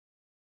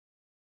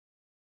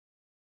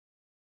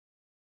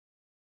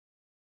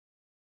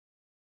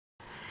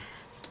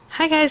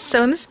Hi guys,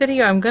 so in this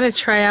video I'm going to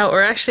try out,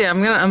 or actually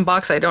I'm going to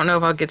unbox. I don't know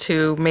if I'll get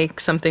to make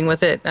something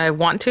with it. I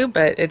want to,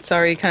 but it's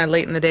already kind of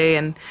late in the day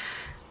and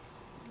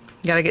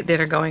you gotta get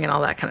dinner going and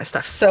all that kind of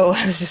stuff. So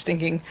I was just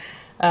thinking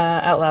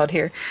out loud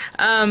here.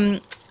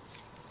 It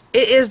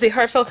is the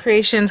Heartfelt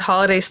Creations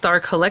Holiday Star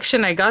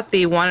Collection. I got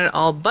the Want It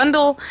All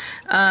bundle.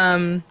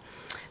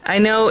 I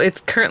know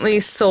it's currently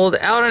sold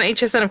out on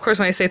HSN. Of course,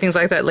 when I say things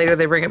like that later,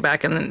 they bring it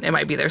back and then it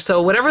might be there.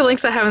 So whatever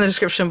links I have in the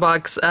description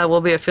box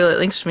will be affiliate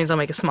links, which means I'll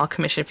make a small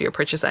commission for your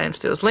purchase items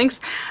to those links.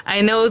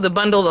 I know the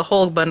bundle, the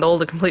whole bundle,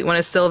 the complete one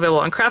is still available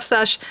on Craft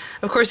Stash.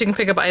 Of course, you can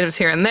pick up items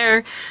here and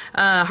there.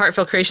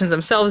 Heartfelt Creations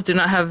themselves do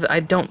not have,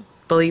 I don't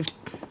believe,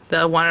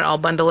 the Want It All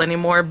bundle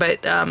anymore,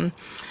 but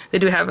they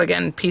do have,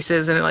 again,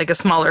 pieces and like a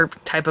smaller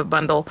type of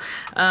bundle.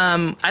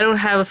 I don't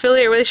have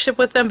affiliate relationship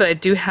with them, but I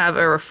do have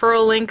a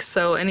referral link,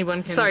 so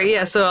anyone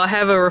can... so I'll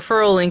have a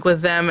referral link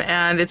with them,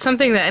 and it's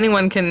something that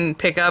anyone can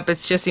pick up.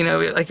 It's just, you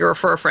know, like a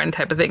refer a friend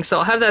type of thing. So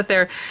I'll have that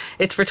there.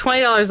 It's for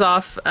 $20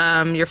 off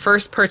your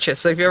first purchase.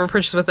 So if you ever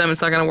purchase with them,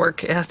 it's not going to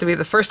work. It has to be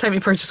the first time you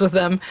purchase with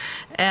them,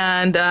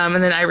 and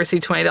then I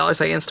receive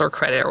 $20 like in-store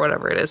credit or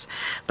whatever it is.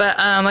 But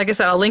like I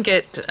said, I'll link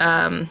it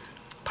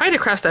probably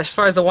to Craft Stash as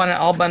far as the Want It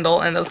All bundle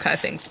and those kind of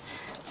things.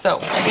 So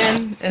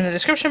again, in the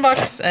description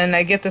box, and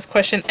I get this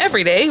question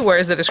every day, where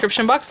is the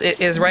description box? It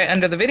is right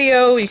under the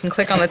video. You can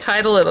click on the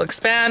title, it'll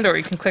expand, or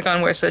you can click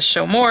on where it says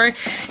show more.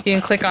 You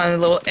can click on the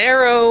little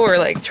arrow or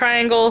like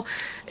triangle.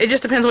 It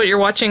just depends what you're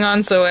watching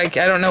on, so I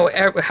don't know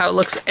how it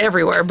looks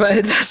everywhere,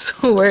 but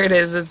that's where it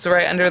is. It's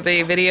right under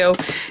the video.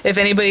 If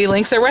anybody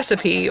links their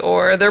recipe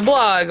or their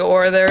blog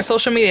or their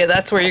social media,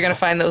 that's where you're going to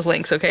find those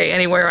links, okay?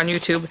 Anywhere on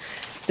YouTube,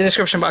 the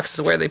description box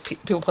is where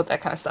people put that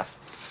kind of stuff.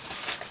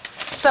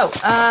 So,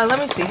 let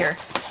me see here.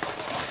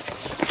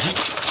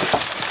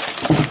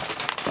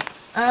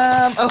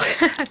 Oh,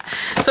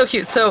 so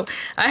cute. So,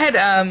 I had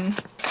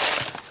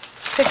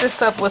picked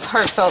this up with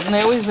Heartfelt, and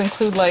they always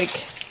include, like,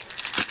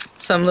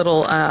 some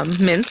little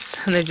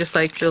mints, and they're just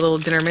like the little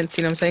dinner mints,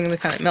 you know what I'm saying? They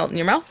kind of melt in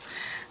your mouth.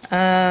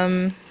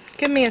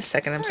 Give me a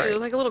second, I'm sorry. There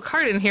was like a little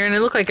card in here, and it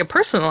looked like a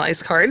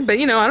personalized card, but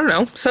you know, I don't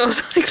know. So I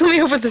was like, let me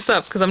open this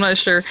up, because I'm not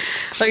sure.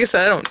 Like I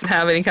said, I don't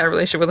have any kind of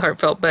relationship with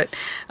Heartfelt, but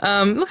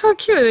look how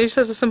cute. It just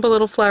has a simple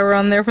little flower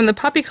on there from the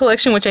Poppy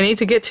collection, which I need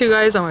to get to,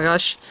 guys. Oh my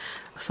gosh.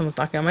 Someone's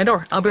knocking on my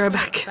door. I'll be right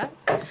back. I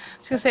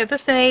was going to say, at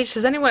this day and age,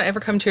 does anyone ever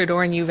come to your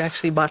door and you've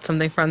actually bought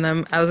something from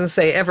them? I was going to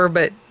say ever,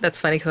 but that's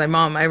funny because my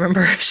mom, I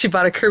remember she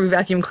bought a Kirby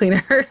vacuum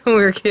cleaner when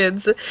we were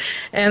kids.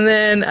 And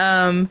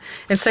then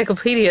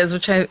encyclopedias,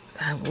 which it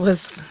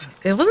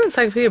wasn't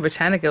Encyclopedia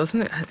Britannica, it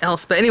wasn't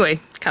else. But anyway,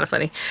 kind of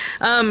funny.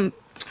 I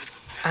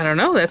don't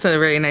know. That's a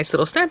very nice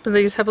little stamp, and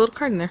they just have a little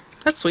card in there.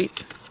 That's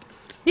sweet.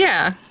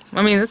 Yeah.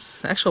 I mean,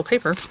 that's actual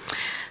paper.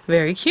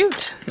 Very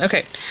cute.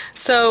 Okay.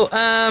 So,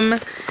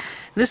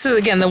 this is,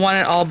 again, the Want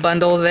It All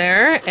bundle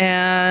there,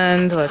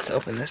 and let's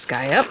open this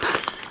guy up.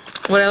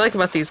 What I like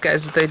about these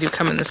guys is they do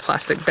come in this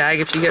plastic bag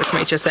if you get it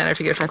from HSN or if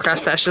you get it from Craft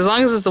Stash. As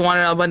long as it's the Want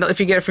It All bundle, if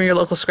you get it from your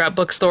local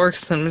scrapbook store,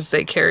 sometimes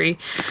they carry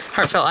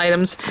Heartfelt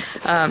items,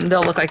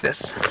 they'll look like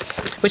this,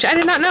 which I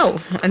did not know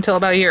until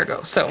about a year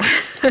ago, so.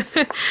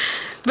 But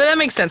that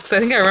makes sense, because I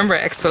think I remember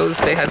at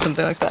Expos they had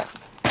something like that.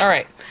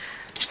 Alright.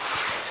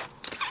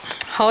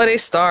 Holiday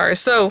Star.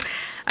 So,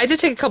 I did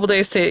take a couple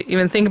days to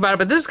even think about it,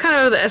 but this is kind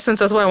of the essence.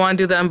 That's why I want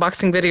to do the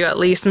unboxing video at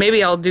least.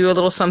 Maybe I'll do a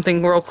little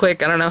something real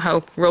quick. I don't know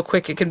how real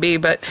quick it could be,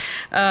 but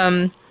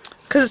because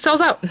it sells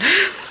out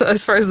so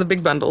as far as the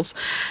big bundles.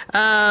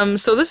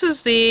 So this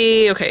is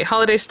the,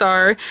 Holiday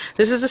Star.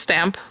 This is the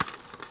stamp.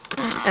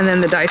 And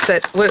then the die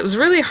set. What was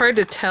really hard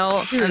to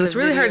tell, and it's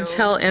really hard to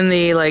tell in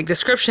the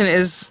description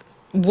is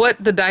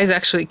what the dies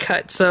actually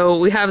cut. So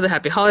we have the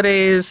Happy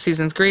Holidays,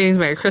 Season's Greetings,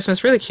 Merry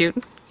Christmas, really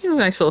cute.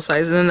 Nice little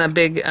size, and then that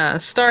big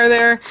star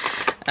there.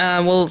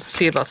 We'll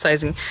see about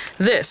sizing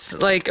this.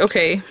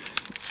 Even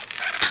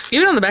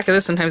on the back of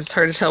this, sometimes it's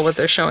hard to tell what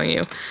they're showing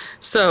you.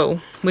 So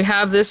we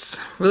have this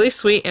really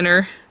sweet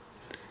inner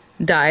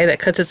die that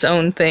cuts its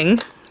own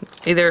thing,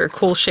 either a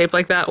cool shape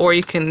like that, or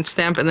you can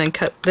stamp and then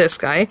cut this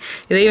guy.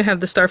 They even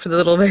have the star for the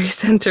little very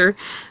center.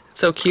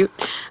 So cute.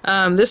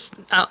 This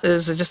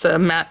is just a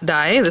matte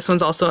die. This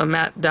one's also a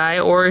matte die,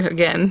 or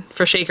again,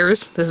 for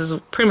shakers. This is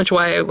pretty much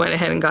why I went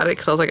ahead and got it,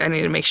 because I was like, I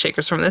need to make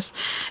shakers from this.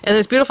 And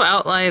this beautiful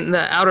outline,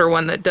 the outer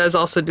one that does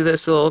also do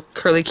this little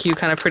curly Q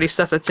kind of pretty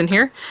stuff that's in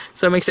here.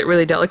 So it makes it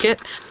really delicate.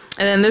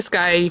 And then this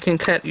guy you can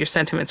cut your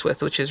sentiments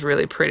with, which is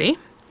really pretty.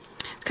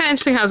 It's kind of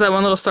interesting how it's that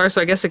one little star,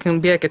 so I guess it can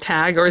be like a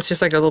tag, or it's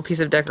just like a little piece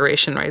of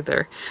decoration right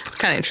there. It's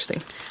kind of interesting.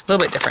 A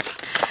little bit different.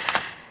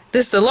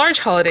 This is the large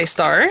Holiday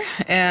Star,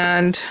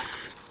 and,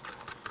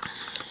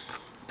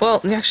 well,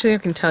 actually I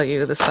can tell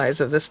you the size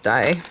of this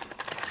die.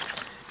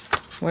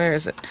 Where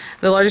is it?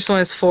 The largest one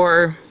is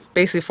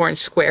basically 4-inch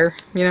square,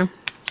 you know?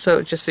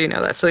 So just so you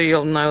know that, so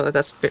you'll know that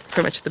that's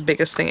pretty much the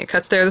biggest thing it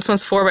cuts there. This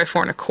one's 4 by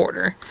 4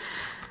 1/4.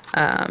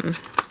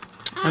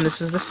 And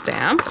this is the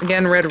stamp.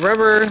 Again, red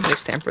rubber. They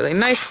stamp really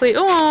nicely.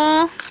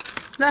 Oh,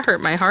 that hurt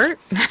my heart.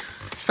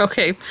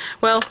 Okay,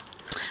 well,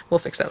 we'll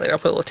fix that later. I'll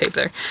put a little tape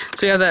there.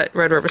 So we have that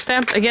red rubber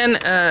stamp. Again,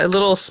 a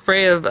little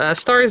spray of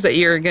stars that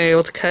you're going to be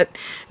able to cut.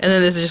 And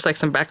then this is just like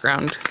some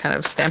background kind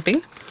of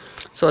stamping.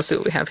 So let's see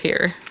what we have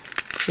here.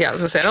 Yeah, I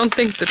was gonna say, I don't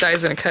think the die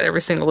is gonna cut every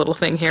single little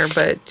thing here,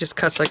 but it just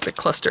cuts like the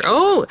cluster.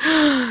 Oh,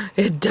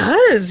 it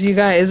does, you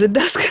guys. It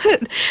does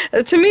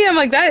cut. To me, I'm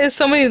like, that is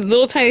so many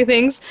little tiny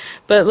things,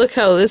 but look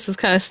how this is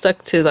kind of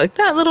stuck to like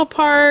that little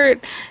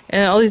part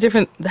and all these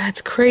different,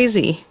 that's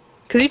crazy.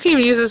 Because you can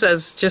even use this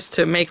as just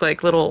to make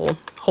like little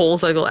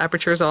holes, like little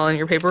apertures all in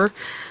your paper.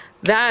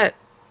 That,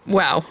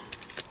 wow.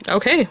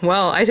 Okay,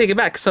 well, I take it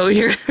back. So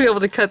you're gonna be able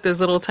to cut this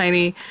little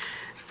tiny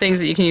things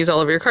that you can use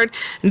all over your card.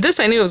 And this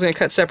I knew I was going to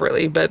cut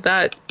separately, but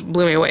that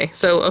blew me away.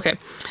 So, okay,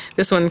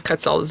 this one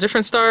cuts all those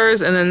different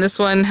stars, and then this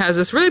one has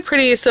this really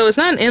pretty, so it's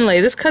not an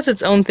inlay, this cuts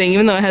its own thing,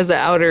 even though it has the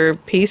outer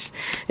piece,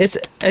 it's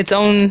its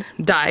own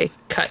die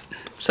cut.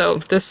 So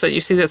this that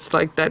you see that's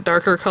like that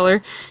darker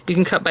color, you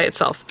can cut by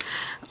itself.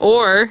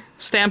 Or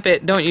stamp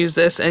it, don't use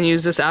this, and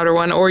use this outer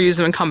one, or use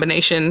them in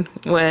combination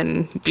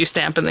when you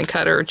stamp and then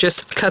cut, or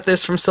just cut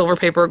this from silver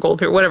paper or gold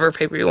paper, whatever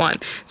paper you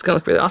want. It's gonna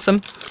look really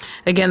awesome.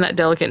 Again, that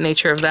delicate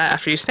nature of that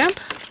after you stamp.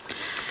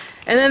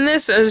 And then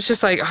this, I was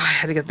just like, oh, I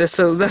had to get this,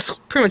 so that's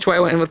pretty much why I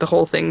went in with the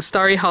whole thing.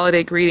 Starry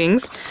Holiday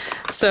Greetings.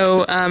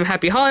 So,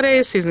 happy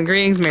holidays, season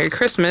greetings, Merry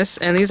Christmas,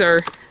 and these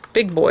are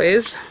big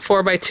boys,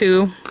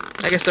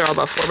 4x2, I guess they're all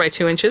about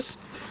 4x2 inches.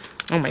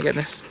 Oh my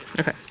goodness,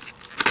 okay.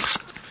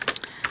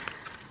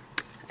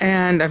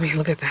 And I mean,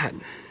 look at that.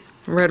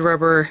 Red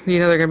rubber, you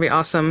know they're gonna be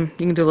awesome.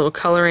 You can do a little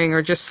coloring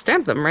or just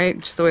stamp them, right?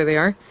 Just the way they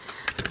are.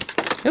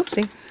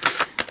 Oopsie.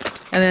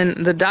 And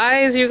then the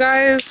dies, you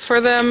guys,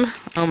 for them.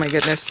 Oh my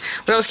goodness.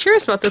 What I was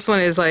curious about this one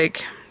is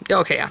like,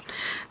 okay, yeah.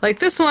 Like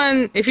this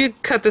one, if you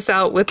cut this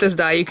out with this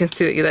die, you can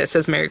see that it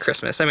says Merry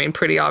Christmas. I mean,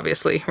 pretty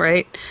obviously,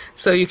 right?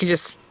 So you can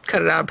just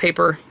cut it out of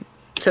paper.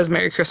 It says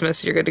Merry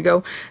Christmas, you're good to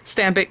go.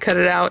 Stamp it, cut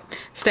it out.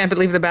 Stamp it,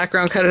 leave the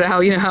background, cut it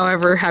out, you know,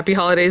 however, Happy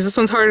Holidays. This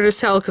one's harder to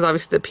tell because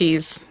obviously the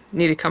P's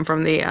need to come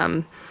from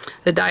the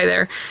die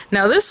there.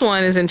 Now this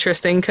one is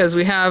interesting because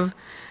we have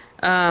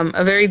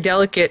a very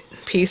delicate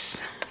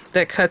piece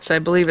that cuts, I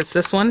believe it's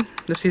this one,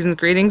 the Season's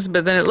Greetings,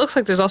 but then it looks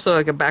like there's also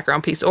like a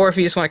background piece, or if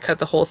you just want to cut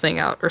the whole thing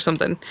out or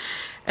something.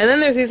 And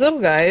then there's these little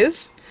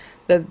guys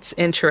that's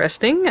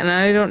interesting, and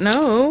I don't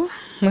know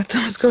what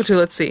those go to.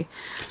 Let's see.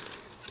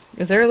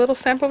 Is there a little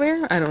stamp over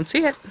here? I don't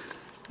see it.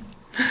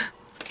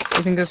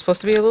 You think there's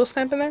supposed to be a little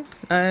stamp in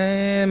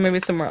there? Maybe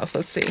somewhere else.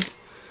 Let's see.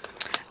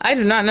 I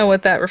do not know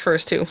what that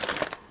refers to.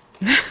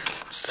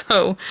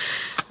 So,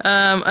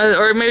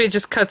 or maybe it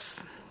just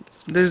cuts.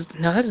 No,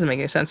 that doesn't make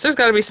any sense. There's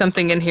got to be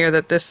something in here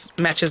that this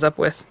matches up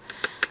with,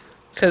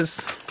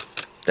 because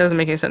that doesn't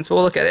make any sense. But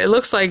we'll look at it. It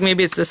looks like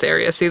maybe it's this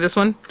area. See this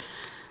one?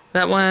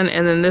 That one,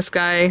 and then this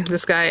guy,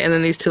 and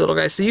then these two little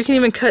guys. So you can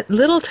even cut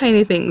little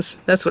tiny things.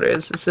 That's what it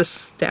is. It's this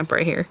stamp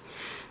right here.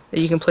 That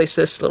you can place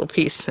this little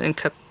piece and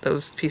cut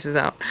those pieces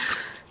out.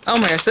 Oh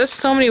my gosh, there's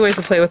so many ways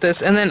to play with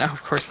this. And then, oh,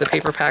 of course, the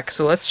paper pack.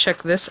 So let's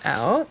check this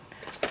out.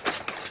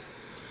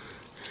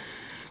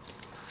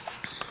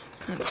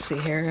 Let's see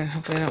here.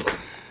 Hopefully I don't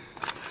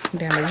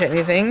damage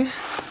anything.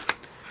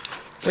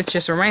 Which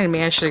just reminded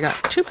me I should have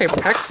got 2 paper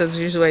packs. That's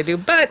usually what I do.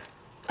 But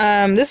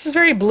this is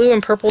very blue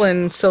and purple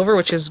and silver,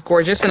 which is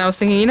gorgeous. And I was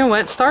thinking, you know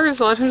what? Stars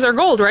a lot of times are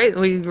gold, right?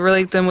 We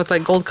relate them with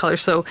like gold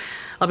colors. So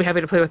I'll be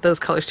happy to play with those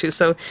colors too.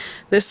 So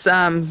this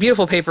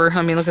beautiful paper,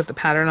 I mean, look at the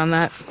pattern on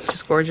that.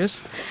 Just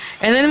gorgeous.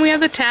 And then we have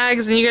the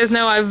tags. And you guys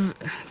know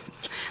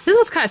this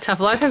one's kind of tough.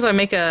 A lot of times when I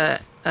make a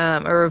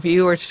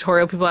review or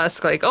tutorial, people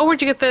ask like, oh,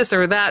 where'd you get this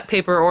or that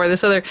paper or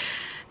this other.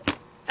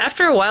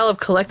 After a while of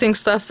collecting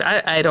stuff,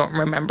 I don't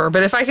remember.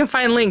 But if I can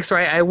find links,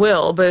 right, I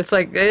will. But it's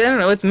like, I don't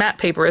know, it's matte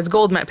paper, it's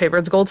gold matte paper,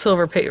 it's gold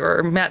silver paper,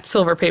 or matte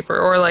silver paper,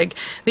 or like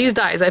these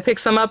dies. I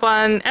picked some up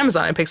on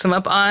Amazon, I picked some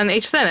up on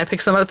HSN, I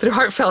picked some up through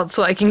Heartfelt,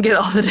 so I can get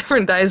all the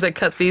different dies that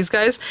cut these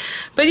guys.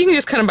 But you can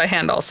just cut them by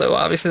hand also.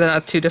 Obviously, they're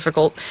not too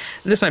difficult.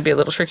 This might be a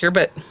little trickier,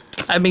 but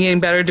I've been getting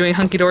better doing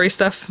hunky-dory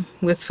stuff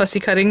with fussy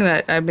cutting.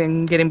 That I've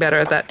been getting better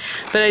at that.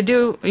 But I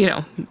do, you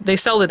know, they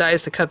sell the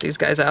dies to cut these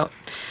guys out.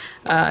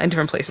 In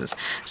different places.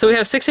 So we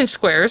have 6-inch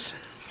squares.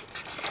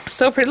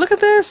 So pretty. Look at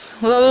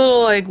this. With all the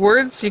little like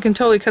words, you can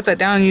totally cut that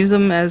down and use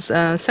them as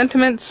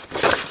sentiments,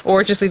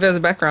 or just leave it as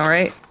a background,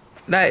 right?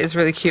 That is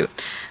really cute.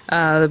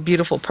 The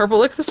beautiful purple.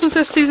 Look, this one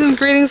says Season's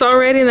Greetings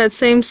already in that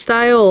same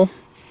style.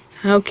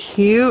 How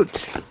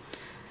cute.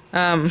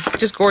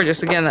 Just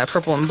gorgeous. Again, that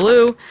purple and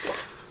blue.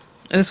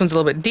 And this one's a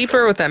little bit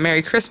deeper with that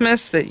Merry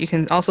Christmas that you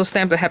can also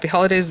stamp. The Happy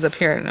Holidays is up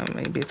here. No,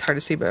 maybe it's hard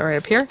to see, but right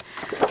up here.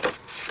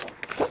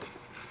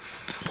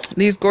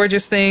 These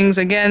gorgeous things.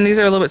 Again, these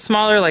are a little bit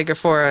smaller, like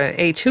for an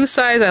A2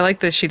 size. I like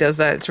that she does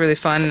that. It's really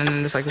fun. And then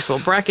there's like this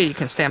little bracket. You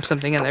can stamp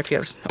something in there if you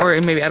have, or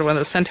maybe add one of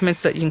those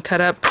sentiments that you can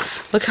cut up.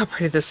 Look how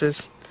pretty this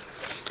is.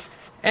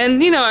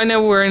 And, you know, I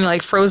know we're in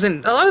like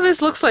Frozen. A lot of this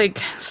looks like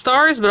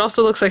stars, but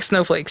also looks like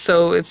snowflakes.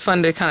 So it's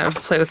fun to kind of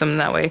play with them in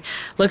that way.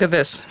 Look at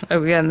this.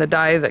 Again, the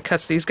die that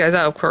cuts these guys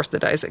out. Of course, the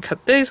dies that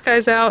cut these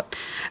guys out.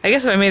 I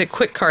guess if I made a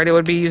quick card, it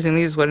would be using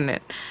these, wouldn't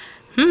it?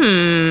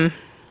 I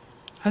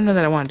don't know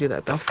that I want to do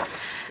that, though.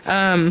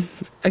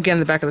 Again,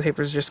 the back of the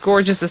paper is just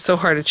gorgeous. It's so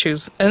hard to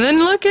choose. And then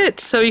look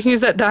so you can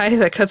use that die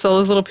that cuts all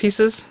those little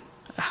pieces.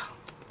 Oh,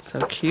 so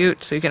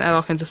cute. So you can add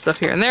all kinds of stuff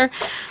here and there.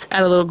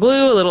 Add a little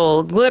glue, a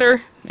little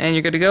glitter, and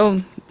you're good to go.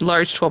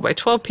 Large 12 by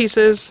 12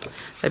 pieces.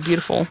 They're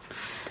beautiful.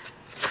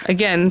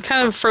 Again,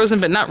 kind of frozen,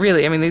 but not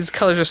really. I mean, these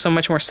colors are so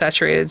much more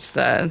saturated. It's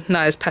not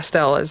as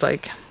pastel as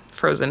like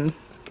frozen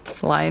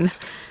line.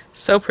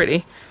 So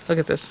pretty. Look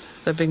at this.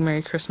 The big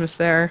Merry Christmas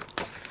there.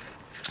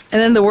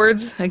 And then the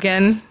words,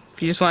 again,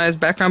 if you just want it as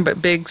background,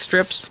 but big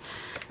strips.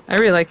 I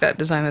really like that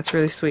design. That's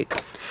really sweet.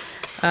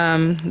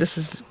 This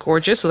is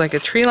gorgeous with like a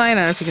tree line.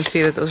 I don't know if you can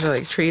see that those are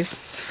like trees.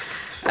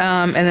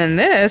 And then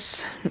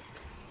this,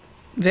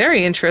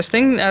 very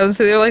interesting. I would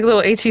say they're like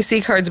little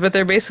ATC cards, but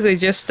they're basically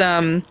just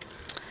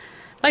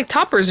like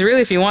toppers,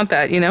 really, if you want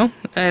that, you know?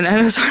 And I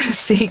know it's hard to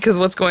see because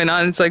what's going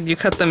on. It's like you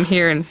cut them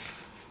here and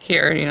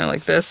here, you know,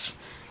 like this,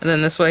 and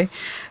then this way.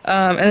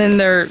 And then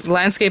they're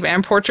landscape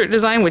and portrait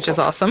design, which is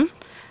awesome.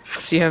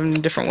 So you have them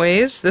in different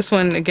ways. This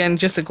one, again,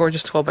 just a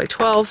gorgeous 12 by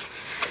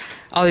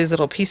 12. All these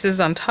little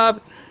pieces on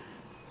top.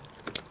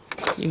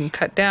 You can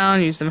cut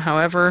down, use them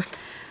however.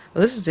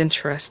 Well, this is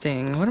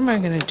interesting. What am I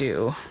going to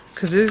do?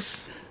 Because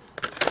this...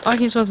 Oh, I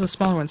can use one of the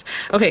smaller ones.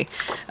 Okay,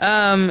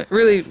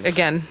 really,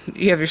 again,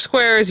 you have your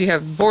squares, you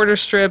have border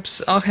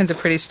strips, all kinds of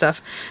pretty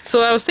stuff. So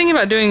what I was thinking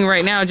about doing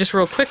right now, just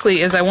real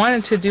quickly, is I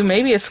wanted to do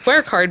maybe a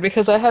square card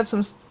because I had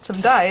some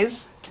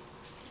dies,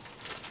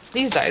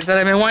 these dies that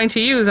I've been wanting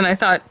to use, and I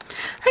thought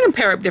I can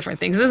pair up different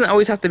things. It doesn't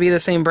always have to be the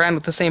same brand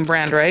with the same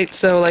brand, right?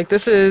 So like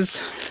this is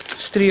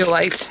Studio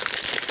Light,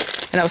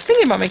 and I was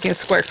thinking about making a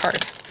square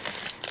card.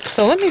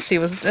 So let me see,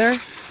 was it there?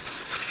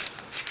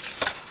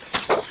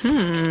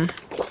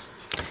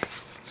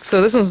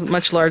 So this one's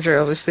much larger,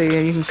 obviously,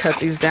 and you can cut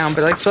these down.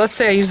 But like, let's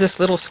say I use this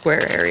little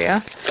square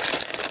area.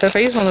 But if I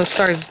use one of those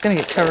stars, it's going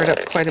to get covered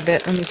up quite a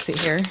bit. Let me see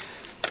here.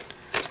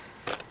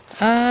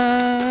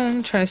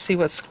 I'm trying to see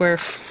what square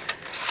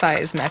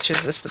size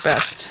matches this the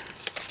best.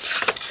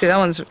 See, that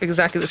one's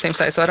exactly the same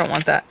size, so I don't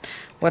want that.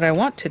 What I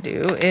want to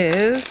do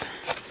is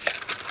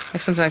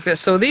like something like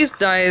this. So these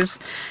dies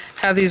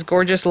have these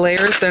gorgeous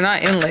layers. They're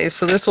not inlays,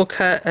 so this will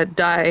cut a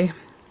die,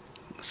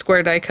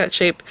 square die cut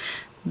shape,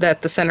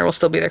 that the center will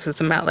still be there because it's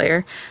a matte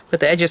layer,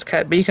 but the edges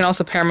cut. But you can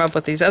also pair them up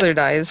with these other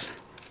dies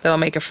that'll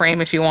make a frame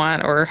if you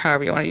want, or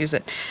however you want to use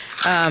it.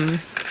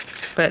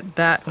 But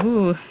that,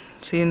 ooh,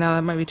 see, now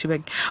that might be too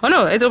big. Oh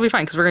no, it'll be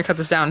fine because we're gonna cut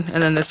this down,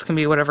 and then this can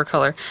be whatever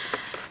color.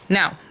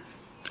 Now,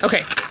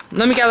 okay,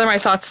 let me gather my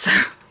thoughts.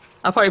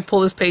 I'll probably pull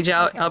this page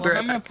out. I'll be right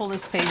back. I'm gonna pull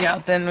this page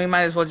out, then we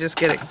might as well just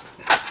get to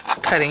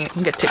cutting.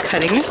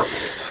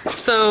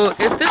 So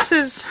if this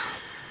is,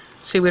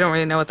 see, we don't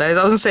really know what that is.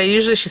 I was gonna say,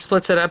 usually she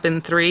splits it up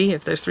in 3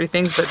 if there's 3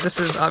 things, but this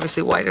is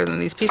obviously wider than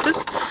these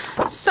pieces.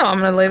 So I'm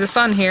gonna lay this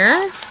on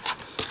here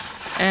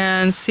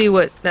and see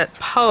what that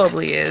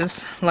probably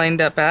is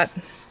lined up at.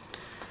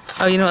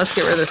 Oh, you know, let's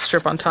get rid of this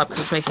strip on top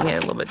because it's making it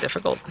a little bit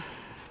difficult.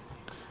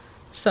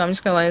 So I'm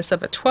just gonna line this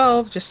up at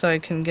 12 just so I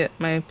can get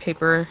my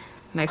paper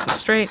nice and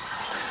straight.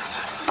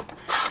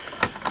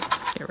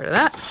 Get rid of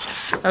that.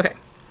 Okay.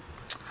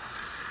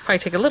 Probably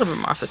take a little bit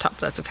more off the top,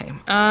 but that's okay.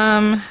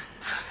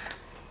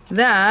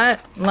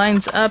 That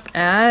lines up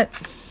at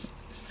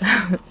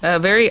a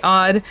very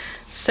odd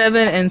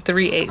 7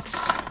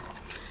 3/8.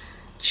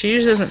 She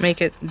usually doesn't make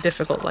it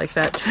difficult like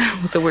that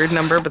with a weird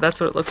number, but that's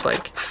what it looks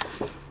like.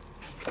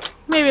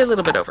 Maybe a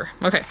little bit over.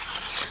 Okay,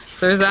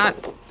 so there's that.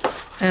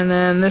 And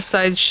then this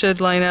side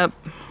should line up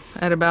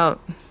at about,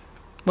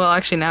 well,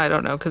 actually now I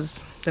don't know because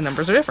the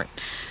numbers are different.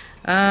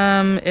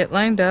 It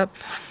lined up,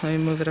 let me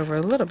move it over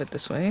a little bit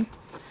this way,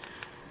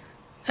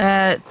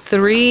 at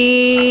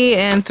 3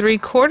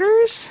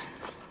 3/4.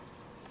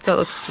 That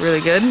looks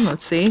really good.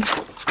 Let's see.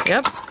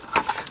 Yep.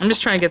 I'm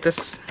just trying to get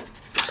this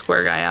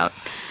square guy out.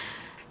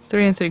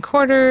 3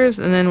 3/4.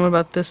 And then what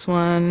about this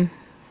one?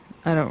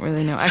 I don't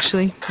really know.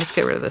 Actually, let's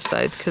get rid of this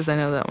side because I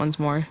know that one's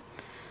more.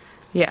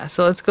 Yeah,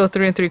 so let's go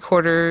 3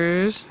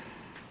 3/4.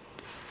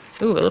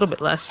 Ooh, a little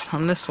bit less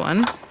on this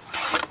one.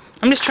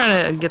 I'm just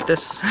trying to get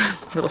this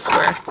little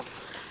square.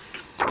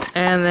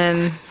 And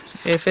then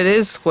if it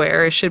is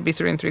square, it should be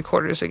 3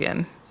 3/4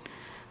 again.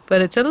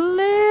 But it's a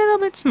little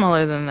bit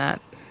smaller than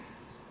that.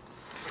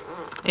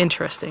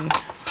 Interesting.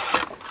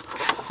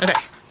 Okay,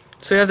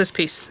 so we have this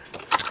piece.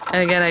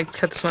 And again, I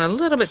cut this one a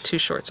little bit too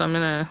short, so I'm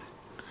gonna,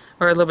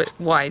 or a little bit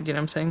wide, you know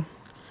what I'm saying?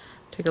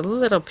 Take a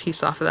little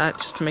piece off of that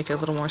just to make it a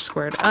little more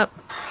squared up.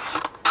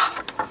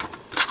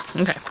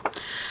 Okay.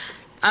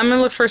 I'm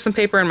gonna look for some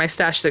paper in my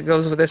stash that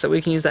goes with this that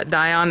we can use that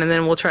die on, and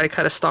then we'll try to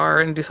cut a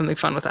star and do something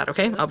fun with that,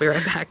 okay? I'll be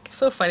right back.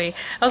 So funny.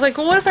 I was like,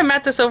 well, what if I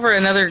mat this over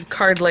another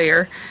card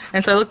layer?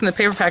 And so I looked in the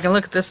paper pack and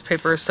look at this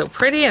paper is so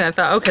pretty, and I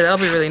thought, okay, that'll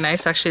be really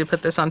nice actually to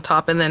put this on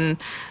top and then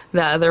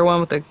the other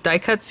one with the die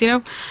cuts, you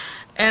know?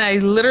 And I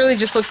literally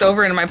just looked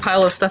over in my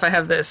pile of stuff, I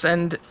have this,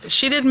 and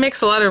she did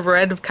mix a lot of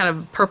red, kind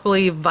of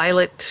purpley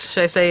violet,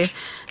 should I say,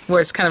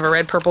 where it's kind of a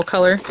red-purple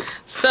color.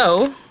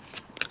 So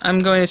I'm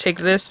going to take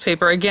this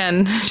paper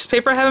again, just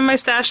paper I have in my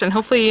stash, and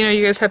hopefully, you know,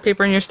 you guys have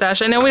paper in your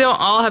stash. I know we don't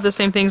all have the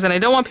same things, and I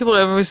don't want people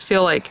to always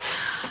feel like,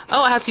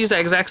 oh, I have to use that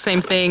exact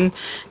same thing,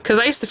 because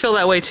I used to feel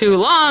that way too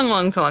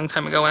long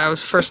time ago when I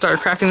was first started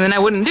crafting. Then I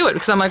wouldn't do it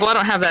because I'm like, well, I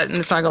don't have that, and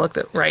it's not gonna look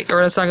right,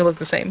 or it's not gonna look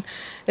the same.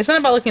 It's not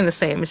about looking the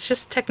same. It's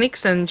just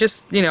techniques and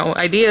just, you know,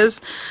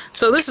 ideas.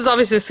 So this is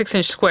obviously a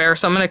 6-inch square,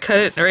 so I'm gonna cut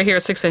it right here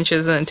at 6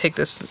 inches and then take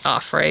this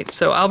off, right?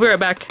 So I'll be right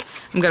back.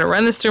 I'm gonna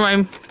run this through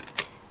my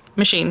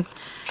machine,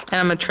 and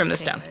I'm gonna trim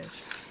this down.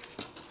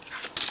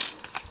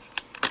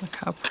 Look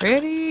how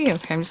pretty.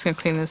 Okay, I'm just gonna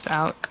clean this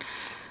out.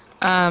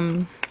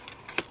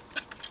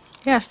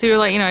 Yeah, Studio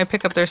Light, you know, I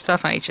pick up their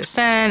stuff on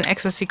HSN,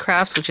 Ecstasy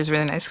Crafts, which is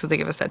really nice because they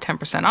give us that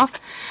 10% off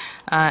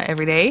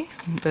every day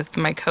with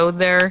my code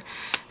there.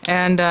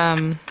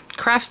 And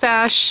Craft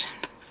Stash.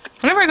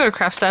 Whenever I go to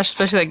Craft Stash,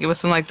 especially like with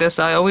something like this,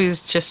 I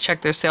always just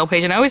check their sale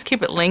page, and I always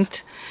keep it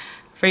linked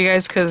for you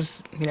guys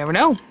because you never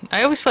know.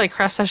 I always feel like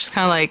Craft Stash is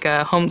kind of like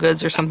Home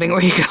Goods or something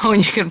where you go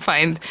and you can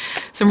find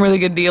some really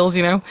good deals,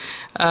 you know.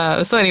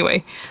 So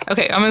anyway,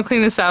 okay, I'm gonna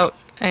clean this out,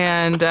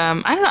 and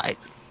I don't know.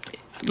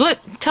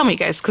 Tell me,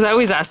 guys, because I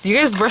always ask, do you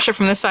guys brush it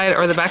from this side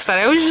or the back side?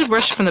 I always just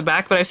brush it from the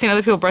back, but I've seen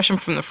other people brush them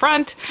from the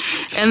front.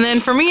 And then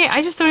for me,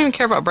 I just don't even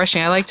care about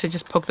brushing. I like to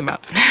just poke them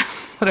out,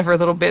 whatever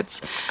little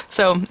bits.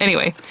 So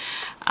anyway,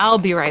 I'll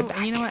be right back.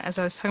 And you know what? As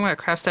I was talking about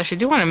Craft Stash, I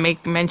do want to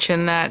make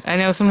mention that I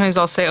know sometimes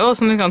I'll say, oh,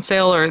 something's on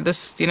sale or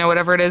this, you know,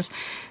 whatever it is.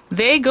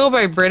 They go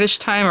by British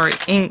time or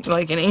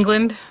like in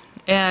England.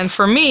 And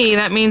for me,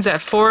 that means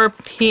at 4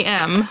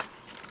 p.m.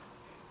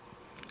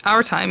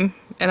 our time,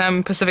 and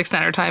I'm Pacific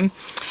Standard Time,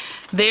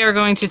 they are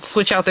going to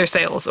switch out their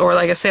sales, or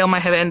like a sale might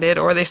have ended,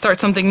 or they start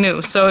something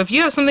new. So if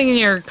you have something in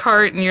your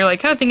cart and you're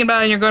like kind of thinking about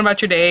it and you're going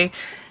about your day,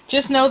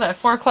 just know that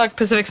 4 o'clock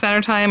Pacific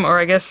Standard Time, or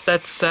I guess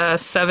that's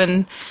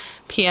 7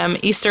 p.m.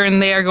 Eastern,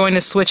 they are going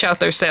to switch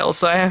out their sales.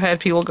 So I have had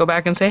people go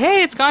back and say,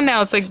 hey, it's gone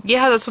now. It's like,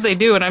 yeah, that's what they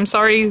do, and I'm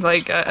sorry,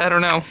 like, I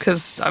don't know,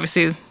 because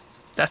obviously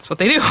that's what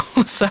they do.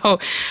 So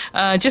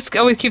just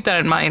always keep that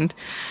in mind.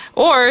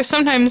 Or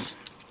sometimes,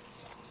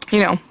 you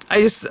know,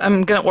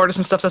 I'm gonna order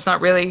some stuff that's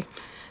not really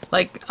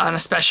like on a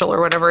special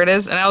or whatever it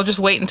is, and I'll just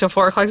wait until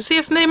 4 o'clock to see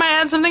if they might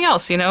add something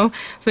else, you know?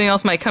 Something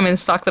else might come in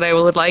stock that I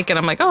would like, and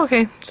I'm like, oh,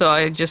 okay. So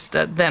I just,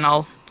 then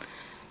I'll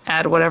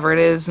add whatever it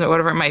is, or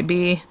whatever it might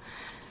be,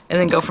 and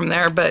then go from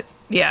there. But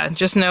yeah,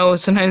 just know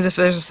sometimes if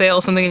there's a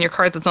sale, something in your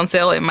cart that's on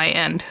sale, it might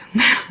end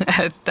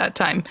at that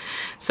time.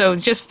 So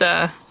just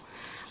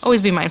always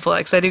be mindful of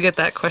that, because I do get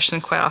that question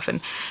quite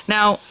often.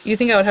 Now, you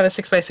think I would have a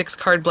 6x6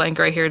 card blank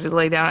right here to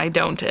lay down. I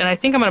don't. And I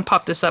think I'm going to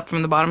pop this up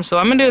from the bottom. So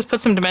what I'm going to do is put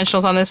some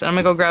dimensionals on this, and I'm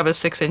going to go grab a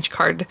 6-inch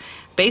card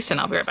base, and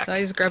I'll be right back. So I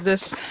just grabbed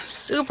this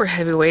super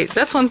heavyweight.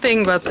 That's one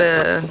thing about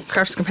the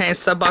Crafts Companion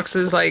sub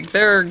boxes, like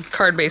their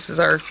card bases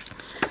are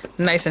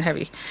nice and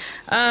heavy.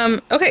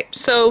 Okay,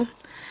 so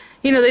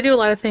you know, they do a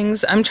lot of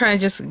things. I'm trying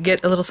to just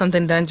get a little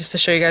something done just to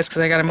show you guys,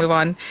 because I got to move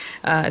on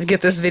to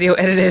get this video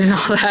edited and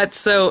all that.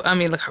 So, I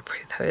mean, look how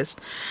pretty that is.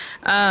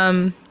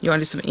 You want to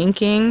do some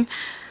inking,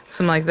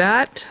 something like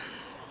that.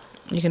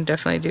 You can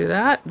definitely do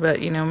that.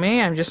 But, you know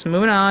me, I'm just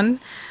moving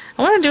on.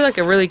 I want to do like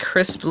a really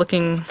crisp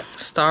looking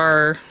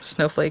star,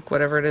 snowflake,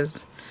 whatever it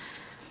is.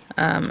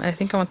 I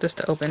think I want this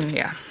to open,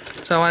 yeah.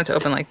 So I want it to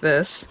open like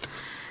this.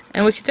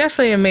 And we could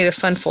definitely have made a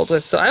fun fold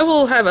with. So I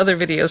will have other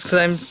videos,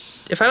 because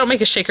if I don't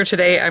make a shaker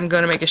today, I'm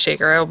going to make a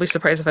shaker. I'll be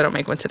surprised if I don't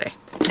make one today.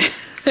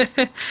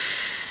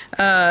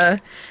 I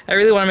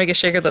really want to make a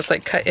shaker that's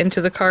like cut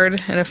into the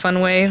card in a fun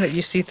way that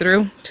you see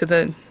through to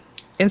the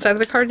inside of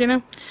the card, you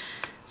know?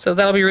 So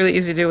that'll be really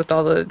easy to do with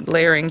all the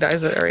layering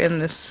dies that are in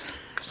this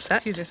set.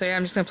 Excuse me, so yeah,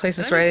 I'm just going to place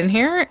this right in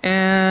here,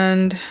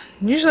 and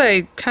usually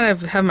I kind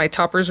of have my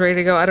toppers ready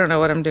to go. I don't know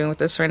what I'm doing with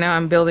this right now.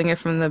 I'm building it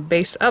from the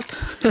base up,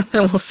 and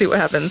we'll see what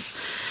happens.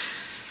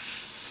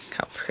 Look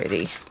how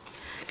pretty.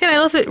 Again, I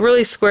left it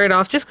really squared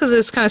off just because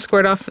it's kind of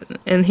squared off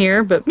in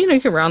here, but you know, you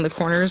can round the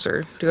corners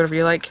or do whatever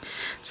you like.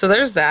 So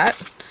there's that.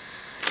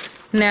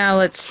 Now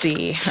let's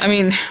see. I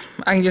mean,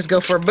 I can just go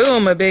for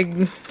boom, a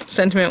big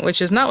sentiment, which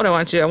is not what I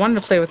want to do. I wanted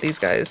to play with these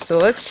guys. So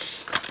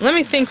let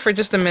me think for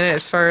just a minute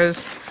as far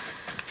as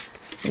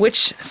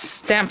which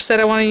stamp set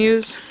I want to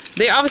use.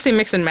 They obviously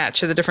mix and match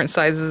to the different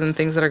sizes and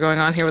things that are going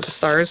on here with the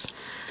stars.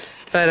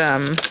 But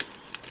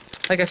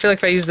like I feel like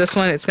if I use this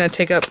one, it's going to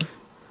take up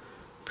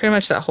pretty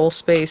much that whole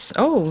space.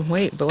 Oh,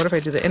 wait, but what if I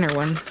do the inner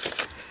one?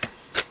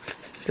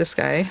 This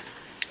guy.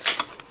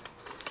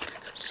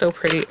 So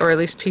pretty, or at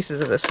least pieces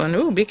of this one.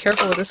 Ooh, be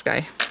careful with this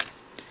guy.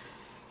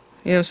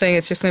 You know what I'm saying?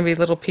 It's just going to be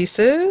little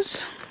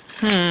pieces.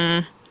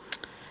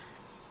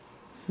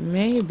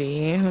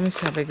 Maybe. Let me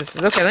see how big this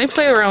is. Okay, let me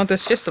play around with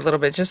this just a little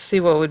bit, just to see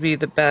what would be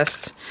the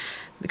best.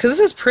 Because this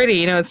is pretty,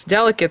 you know, it's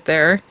delicate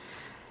there.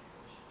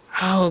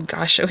 Oh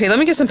gosh. Okay, let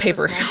me get some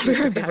paper. I'll be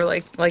right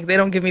back. Like they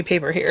don't give me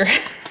paper here.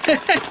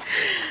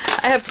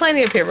 I have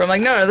plenty of paper. I'm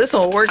like, no, this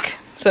will work.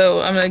 So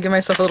I'm gonna give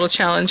myself a little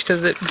challenge,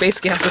 because it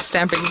basically has to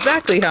stamp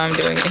exactly how I'm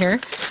doing it here.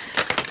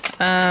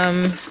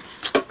 And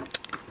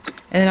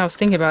then I was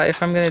thinking about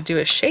if I'm gonna do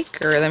a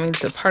shaker, that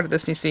means a part of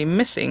this needs to be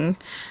missing.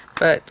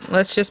 But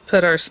let's just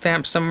put our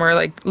stamp somewhere,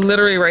 like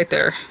literally right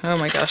there. Oh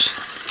my gosh.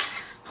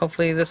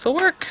 Hopefully this will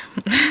work.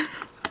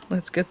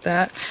 Let's get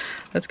that.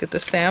 Let's get the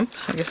stamp.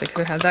 I guess I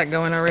could have had that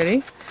going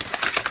already.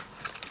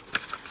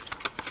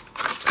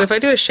 So if I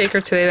do a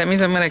shaker today, that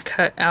means I'm going to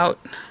cut out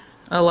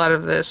a lot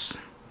of this.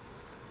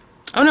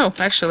 Oh no,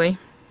 actually.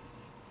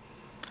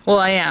 Well,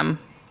 I am,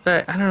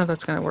 but I don't know if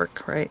that's going to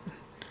work right.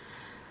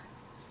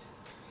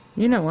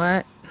 You know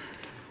what?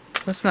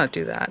 Let's not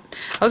do that.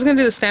 I was going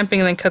to do the stamping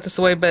and then cut this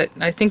away, but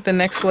I think the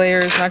next layer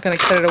is not going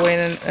to cut it away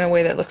in a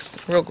way that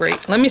looks real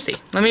great. Let me see.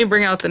 Let me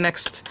bring out the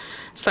next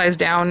size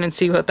down and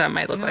see what that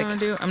might look like.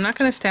 I'm not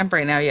going to stamp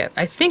right now yet.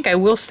 I think I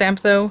will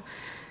stamp though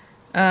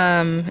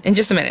in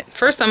just a minute.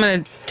 First, I'm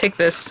going to take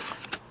this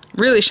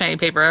really shiny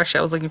paper. Actually,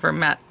 I was looking for a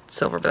matte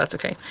silver, but that's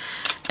okay.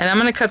 And I'm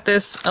going to cut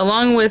this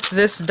along with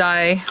this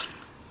die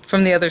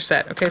from the other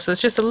set. Okay, so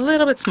it's just a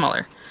little bit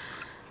smaller.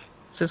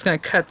 So it's going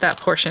to cut that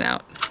portion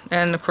out.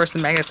 And of course the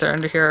magnets are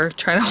under here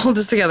trying to hold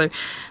this together.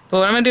 But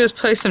what I'm going to do is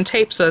place some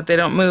tape so that they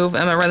don't move.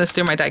 I'm going to run this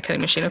through my die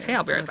cutting machine. Okay,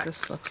 I'll be right back.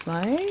 This looks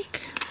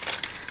like.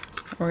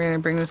 We're going to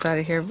bring this out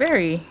of here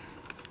very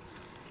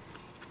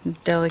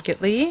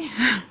delicately.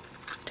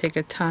 Take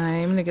a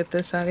time to get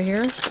this out of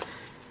here.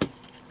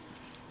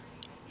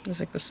 It's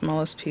like the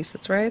smallest piece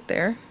that's right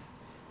there.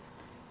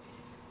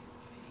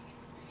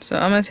 So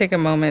I'm going to take a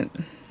moment.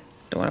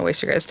 Don't want to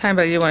waste your guys' time,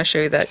 but I do want to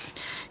show you that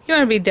you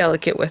want to be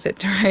delicate with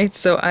it, right?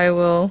 So I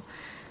will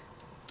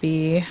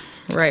be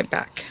right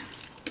back.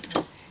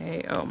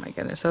 Okay, oh my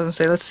goodness. I was going to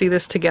say, let's see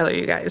this together,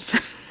 you guys.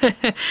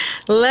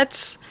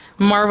 Let's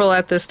marvel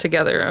at this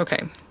together.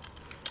 Okay.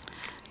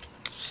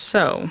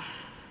 So,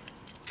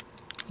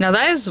 now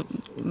that is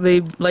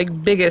the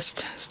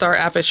biggest star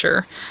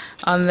aperture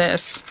on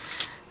this.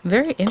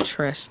 Very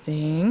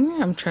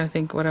interesting. I'm trying to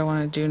think what I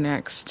want to do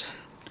next.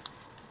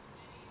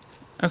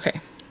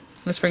 Okay,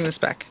 let's bring this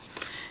back.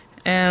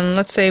 And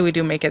let's say we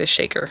do make it a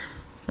shaker,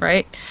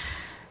 right?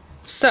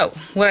 So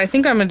what I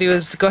think I'm going to do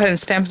is go ahead and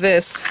stamp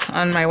this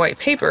on my white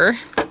paper,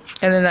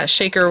 and then that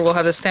shaker will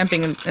have the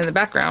stamping in the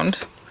background.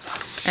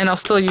 And I'll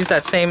still use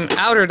that same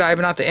outer die,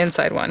 but not the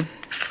inside one,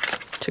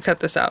 to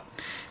cut this out.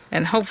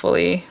 And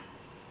hopefully,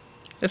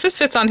 if this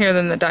fits on here,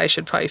 then the die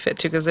should probably fit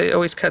too, because it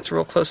always cuts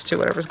real close to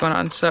whatever's going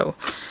on. So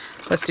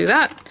let's do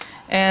that.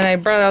 And I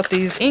brought out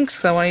these inks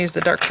because I want to use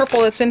the dark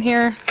purple that's in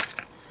here.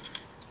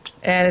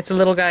 And it's a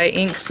little guy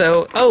ink.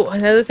 So, oh,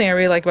 another thing I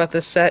really like about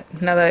this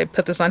set, now that I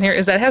put this on here,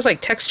 is that it has like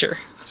texture.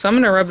 So I'm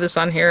going to rub this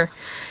on here.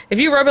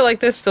 If you rub it like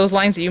this, those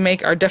lines that you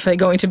make are definitely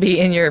going to be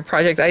in your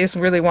project. I just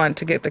really want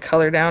to get the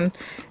color down.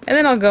 And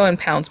then I'll go and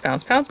pounce,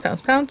 pounce, pounce,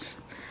 pounce, pounce.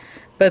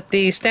 But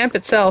the stamp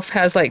itself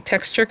has like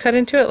texture cut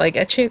into it, like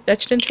etched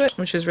into it,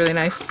 which is really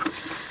nice.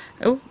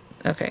 Oh,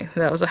 okay,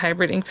 that was a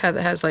hybrid ink pad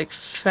that has like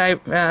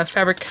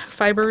fabric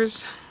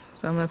fibers.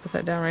 So I'm going to put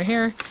that down right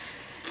here.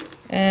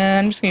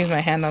 And I'm just going to use my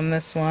hand on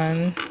this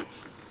one.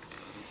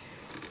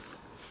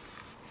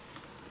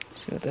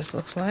 See what this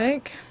looks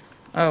like.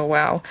 Oh,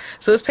 wow.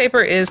 So this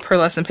paper is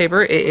pearlescent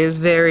paper. It is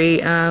very,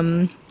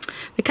 the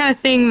kind of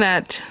thing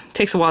that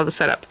takes a while to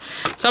set up.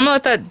 So I'm going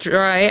to let that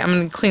dry. I'm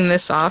going to clean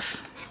this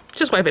off.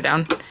 Just wipe it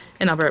down.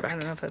 And I'll be right back. I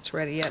don't know if that's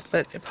ready yet,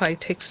 but it probably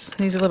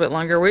needs a little bit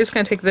longer. We're just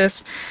going to take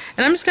this,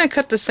 and I'm just going to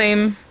cut the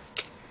same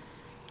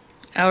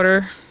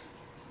outer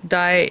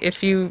die.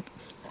 If you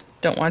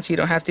don't want to, you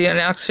don't have to. And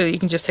actually, you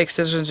can just take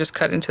scissors and just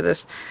cut into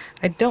this.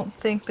 I don't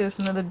think there's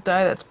another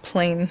die that's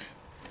plain,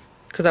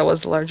 because that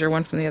was the larger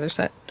one from the other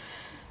set.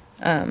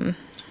 So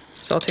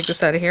I'll take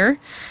this out of here.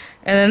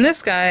 And then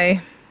this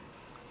guy,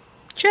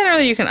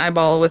 generally you can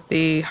eyeball with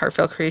the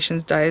Heartfelt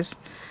Creations dies,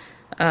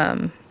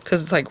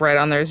 because it's like right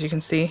on there, as you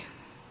can see.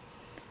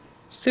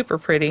 Super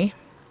pretty.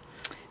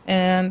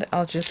 And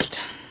I'll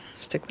just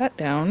stick that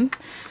down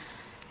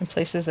in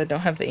places that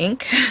don't have the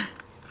ink.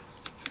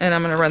 And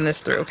I'm going to run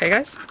this through, okay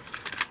guys?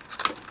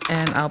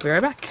 And I'll be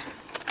right back.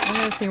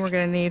 Another thing we're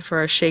going to need for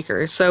our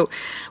shaker. So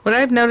what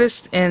I've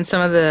noticed in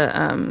some of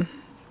the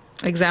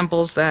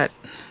examples that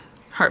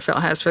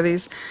Heartfelt has for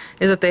these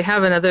is that they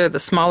have the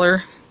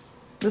smaller,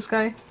 this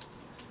guy,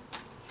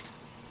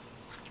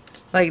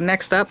 like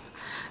next up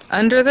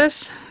under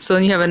this. So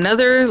then you have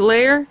another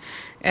layer,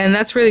 and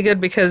that's really good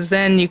because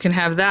then you can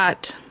have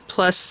that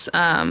plus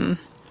that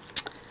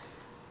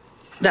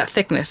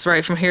thickness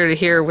right from here to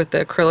here with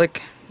the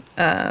acrylic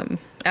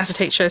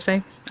acetate, should I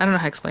say? I don't know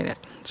how to explain it.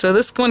 So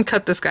this one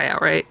cut this guy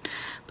out, right?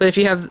 But if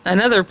you have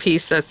another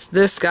piece that's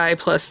this guy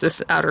plus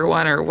this outer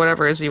one or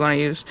whatever it is you want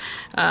to use,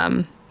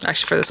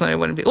 actually for this one it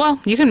wouldn't be, well,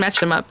 you can match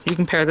them up. You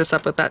can pair this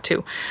up with that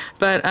too.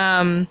 But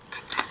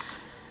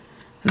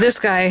this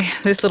guy,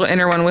 this little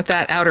inner one with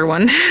that outer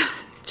one,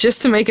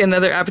 just to make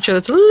another aperture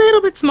that's a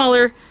little bit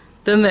smaller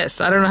than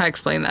this. I don't know how to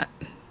explain that.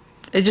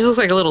 It just looks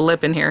like a little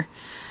lip in here.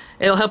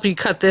 It'll help you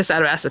cut this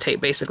out of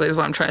acetate, basically, is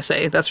what I'm trying to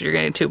say. That's what you're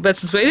going to do. But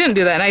since we didn't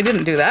do that, and I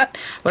didn't do that,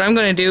 what I'm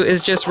going to do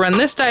is just run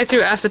this die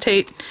through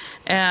acetate,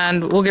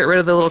 and we'll get rid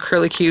of the little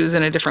curly cues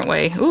in a different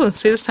way. Ooh,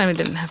 see, this time it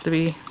didn't have to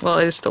be, well,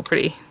 it is still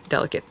pretty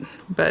delicate.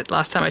 But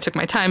last time I took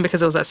my time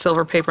because it was that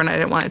silver paper, and I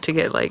didn't want it to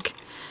get, like,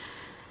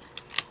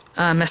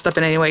 messed up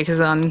in any way,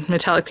 because on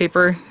metallic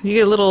paper you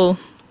get a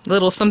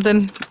little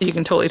something, you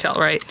can totally tell,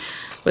 right?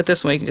 With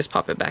this one you can just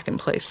pop it back in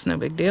place, no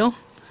big deal.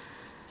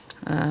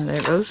 There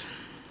it goes.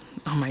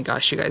 Oh my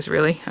gosh, you guys,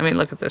 really? I mean,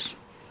 look at this.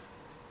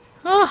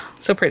 Oh,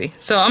 so pretty.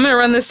 So I'm going to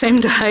run this same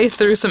dye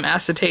through some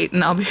acetate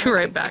and I'll be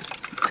right back.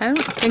 I don't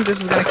think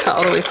this is going to cut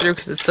all the way through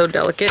because it's so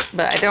delicate,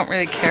 but I don't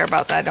really care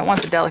about that. I don't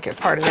want the delicate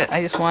part of it.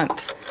 I just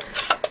want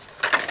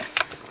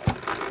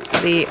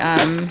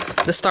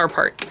the star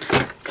part.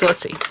 So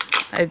let's see.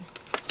 I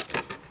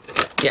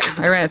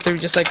ran it through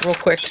just like real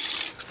quick.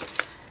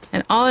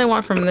 And all I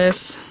want from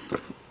this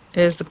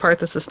is the part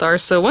that's the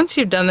stars. So once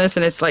you've done this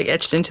and it's like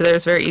etched into there,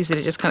 it's very easy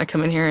to just kind of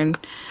come in here and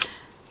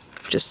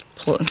just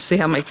pull and see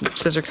how my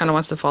scissor kind of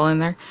wants to fall in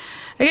there.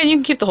 Again, you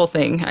can keep the whole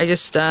thing. I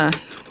just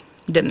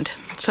didn't.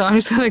 So I'm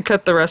just going to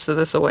cut the rest of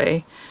this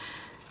away.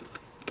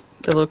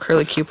 The little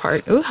curly Q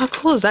part. Ooh, how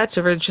cool is that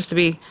just to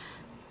be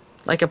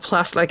like a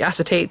like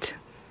acetate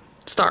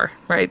star,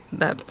 right?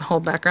 That whole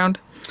background.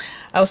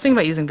 I was thinking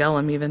about using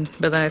vellum even,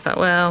 but then I thought,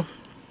 well,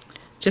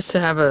 just to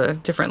have a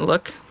different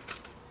look.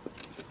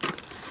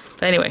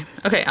 But anyway,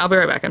 okay, I'll be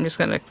right back. I'm just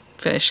going to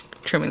finish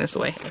trimming this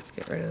away. Let's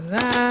get rid of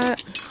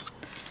that.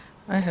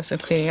 I have some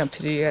cleaning up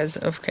to do, you guys.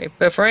 Okay,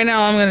 but for right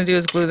now, all I'm going to do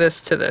is glue this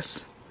to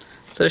this.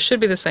 So it should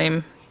be the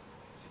same,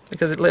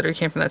 because it literally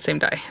came from that same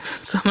dye.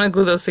 So I'm going to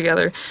glue those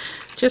together.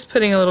 Just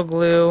putting a little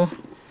glue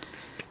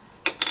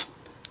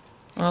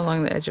all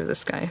along the edge of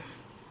this guy.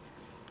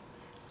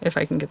 If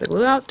I can get the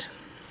glue out.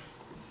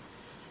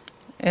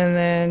 And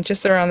then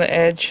just around the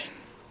edge,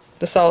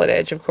 the solid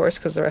edge, of course,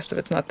 because the rest of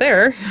it's not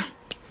there.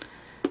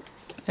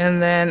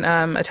 And then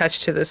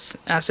attached to this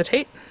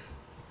acetate.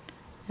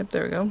 Yep,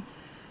 there we go.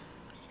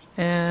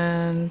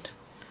 And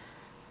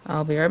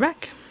I'll be right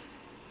back.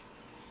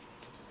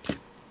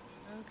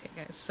 Okay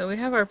guys, so we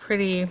have our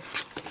pretty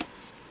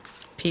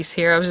piece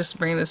here. I was just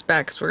bringing this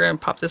back because we're going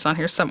to pop this on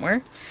here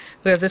somewhere.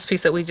 We have this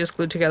piece that we just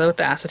glued together with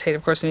the acetate.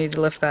 Of course, we need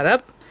to lift that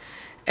up.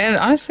 And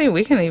honestly,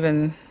 we can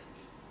even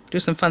do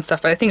some fun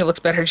stuff, but I think it looks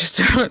better just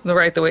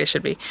right the way it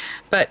should be.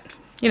 But,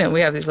 you know,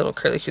 we have these little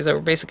curly cues that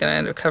we're basically going to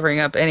end up covering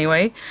up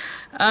anyway.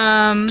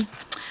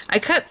 I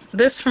cut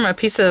this from a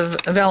piece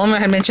of vellum. I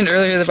had mentioned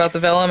earlier about the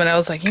vellum, and I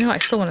was like, you know, I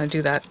still want to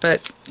do that,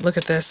 but look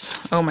at this.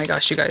 Oh my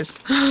gosh, you guys.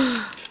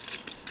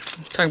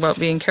 Talk about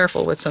being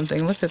careful with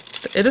something. Look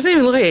at it. Doesn't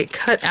even look like it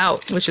cut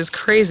out, which is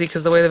crazy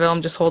because the way the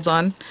vellum just holds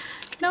on.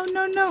 No,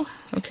 no, no.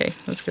 Okay,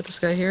 let's get this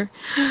guy here.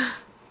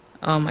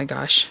 Oh my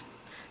gosh.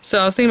 So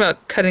I was thinking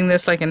about cutting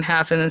this like in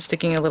half and then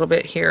sticking a little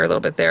bit here, a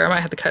little bit there. I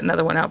might have to cut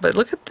another one out, but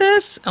look at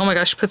this. Oh my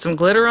gosh, put some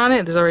glitter on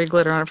it. There's already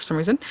glitter on it for some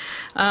reason.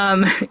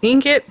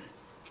 Ink it.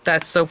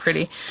 That's so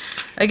pretty.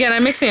 Again,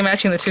 I'm mixing and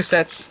matching the two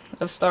sets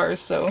of stars,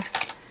 so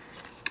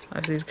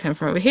obviously these come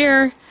from over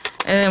here.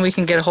 And then we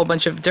can get a whole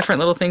bunch of different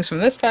little things from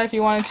this guy if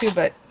you wanted to,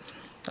 but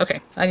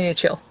okay, I need to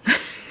chill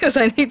because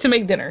I need to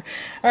make dinner.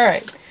 All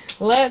right,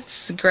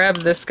 let's grab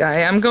this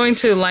guy. I'm going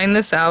to line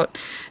this out,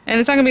 and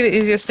it's not going to be the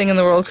easiest thing in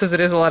the world because it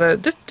is a lot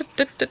of,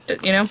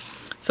 you know.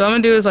 So what I'm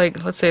going to do is,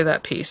 like, let's say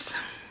that piece.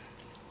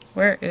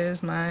 Where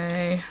is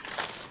my...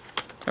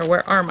 or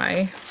where are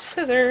my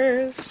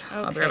scissors? Okay.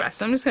 I'll be right back.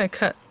 So I'm just going to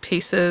cut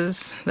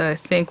pieces that I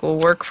think will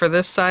work for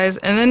this size.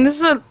 And then this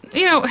is a,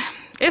 you know,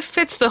 it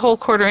fits the whole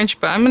 1/4 inch,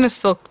 but I'm going to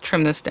still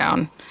trim this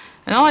down.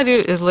 And all I do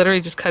is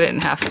literally just cut it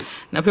in half.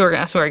 Now people are going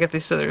to ask where I get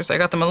these scissors. I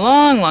got them a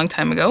long, long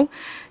time ago.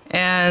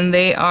 And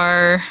they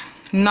are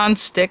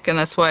non-stick, and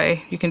that's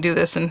why you can do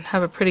this and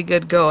have a pretty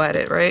good go at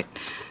it, right?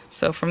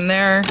 So from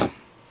there...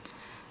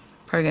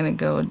 probably going to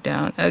go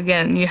down.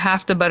 Again, you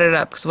have to butt it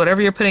up because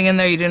whatever you're putting in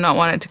there, you do not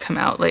want it to come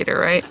out later,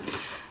 right?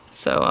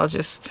 So I'll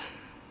just,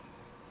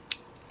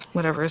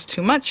 whatever is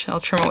too much,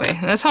 I'll trim away.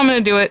 And that's how I'm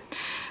going to do it.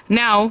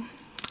 Now,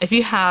 if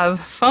you have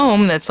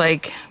foam that's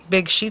like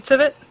big sheets of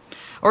it,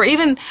 or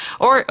even,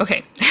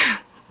 okay,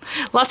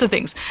 lots of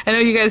things. I know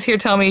you guys here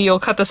tell me you'll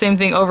cut the same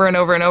thing over and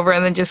over and over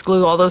and then just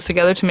glue all those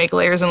together to make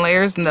layers and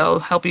layers, and that'll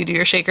help you do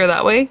your shaker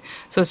that way.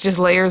 So it's just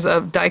layers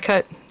of die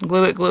cut,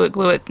 glue it, glue it,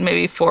 glue it,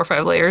 maybe 4 or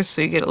 5 layers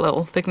so you get a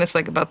little thickness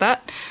like about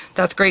that.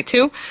 That's great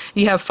too.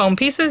 You have foam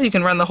pieces, you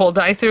can run the whole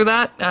die through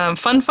that.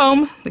 Fun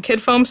foam, the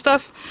kid foam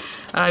stuff,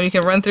 you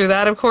can run through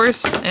that of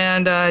course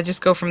and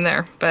just go from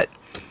there. But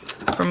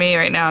for me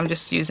right now I'm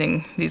just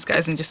using these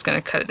guys and just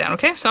gonna cut it down.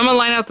 Okay, so I'm gonna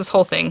line out this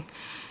whole thing.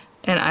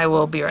 And I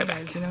will be right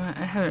back. You know what?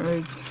 I haven't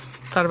really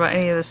thought about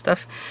any of this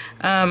stuff.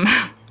 I'm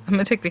going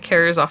to take the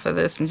carriers off of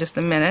this in just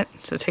a minute.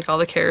 So take all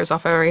the carriers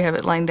off. I already have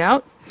it lined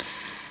out.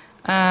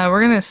 We're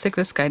going to stick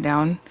this guy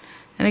down.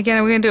 And again,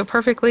 are we going to do it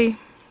perfectly?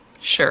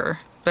 Sure.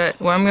 But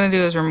what I'm going to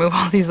do is remove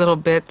all these little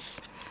bits.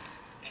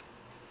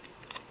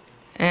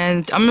 And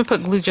I'm going to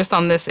put glue just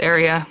on this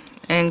area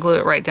and glue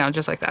it right down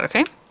just like that,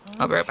 okay?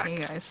 I'll be right back.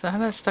 Okay, guys, so I have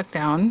that stuck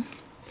down.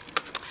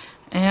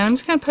 And I'm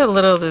just going to put a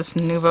little of this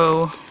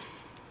Nuvo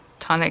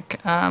Tonic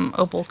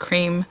opal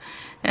cream,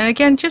 and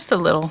again just a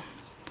little.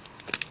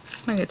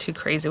 I'm not get too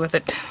crazy with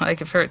it,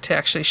 like for it to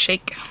actually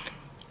shake.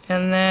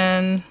 And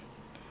then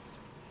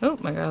oh,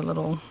 I got a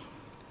little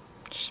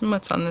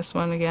schmutz on this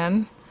one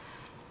again.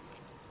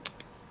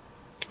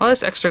 All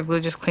this extra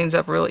glue just cleans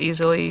up real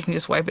easily. You can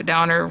just wipe it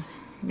down or,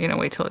 you know,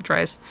 wait till it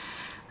dries.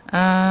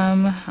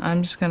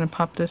 I'm just gonna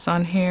pop this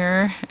on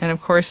here, and of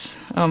course,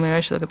 oh, maybe I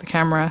should look at the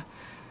camera,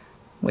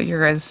 what you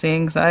guys are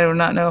seeing, because I do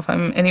not know if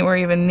I'm anywhere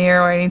even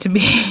near where I need to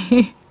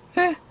be.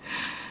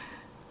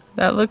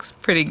 That looks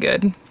pretty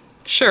good.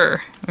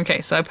 Sure.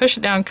 Okay, so I push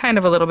it down kind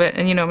of a little bit,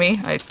 and you know me,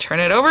 I turn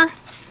it over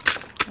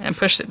and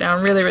push it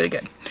down really, really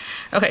good.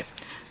 Okay,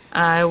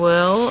 I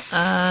will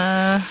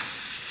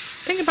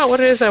think about what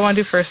it is that I want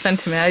to do for a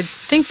sentiment. I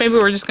think maybe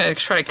we're just going to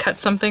try to cut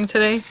something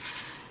today.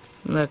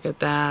 Look at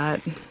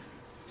that.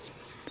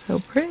 So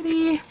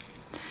pretty.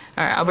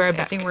 Alright, I'll be right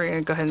back. I think we're going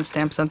to go ahead and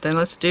stamp something.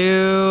 Let's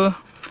do...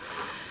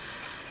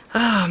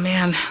 Oh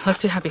man, let's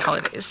do Happy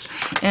Holidays.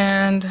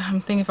 And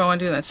I'm thinking if I want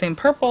to do that same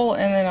purple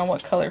and then on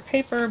what color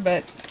paper,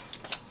 but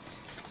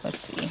let's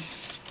see.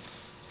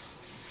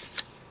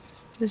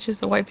 It's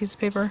just a white piece of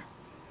paper.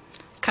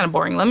 Kind of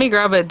boring. Let me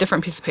grab a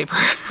different piece of paper.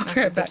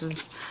 Okay, this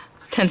is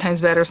 10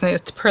 times better, so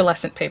it's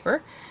pearlescent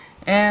paper.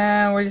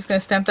 And we're just going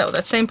to stamp that with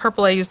that same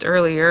purple I used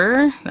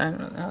earlier. I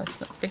don't know, it's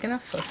not big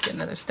enough. Let's get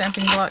another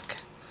stamping block.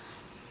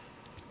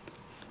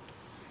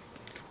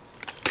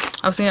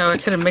 I was thinking I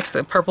could have mixed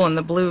the purple and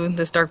the blue,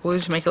 this dark blue,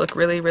 to make it look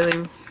really,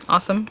 really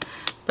awesome.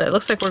 But it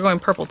looks like we're going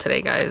purple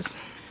today, guys.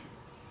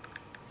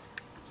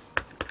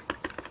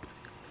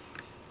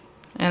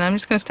 And I'm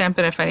just going to stamp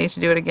it if I need to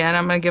do it again.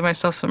 I'm going to give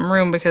myself some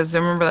room because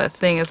remember that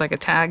thing is like a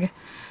tag.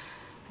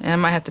 And I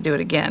might have to do it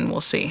again.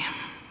 We'll see.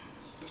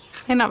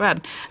 Hey, not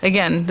bad.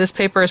 Again, this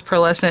paper is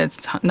pearlescent.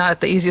 It's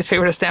not the easiest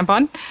paper to stamp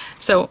on.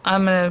 So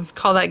I'm going to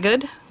call that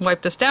good,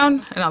 wipe this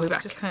down, and I'll be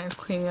back. Just kind of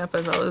cleaning up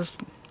as I was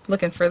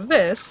looking for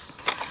this.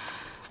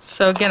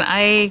 So again,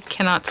 I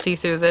cannot see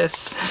through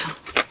this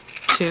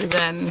to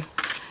then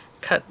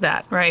cut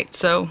that, right?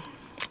 So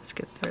let's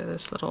get rid of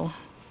this little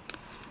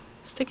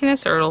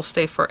stickiness or it'll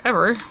stay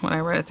forever when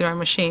I run it through my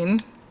machine.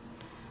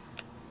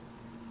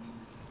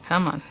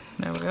 Come on,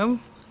 there we go.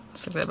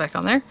 Stick that back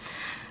on there.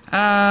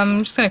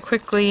 I'm just going to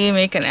quickly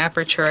make an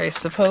aperture, I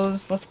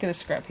suppose. Let's get a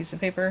scrap piece of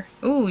paper.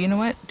 Ooh, you know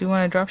what? Do you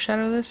want to drop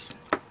shadow this?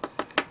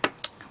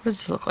 What does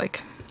this look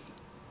like?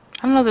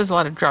 I don't know if there's a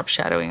lot of drop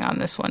shadowing on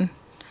this one.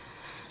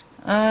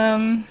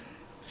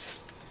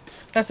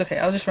 That's okay.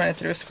 I'll just run it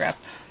through a scrap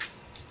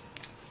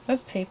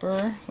of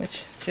paper,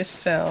 which just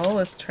fell.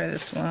 Let's try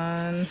this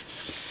one.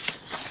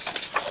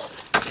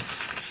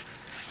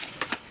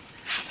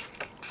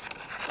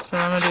 So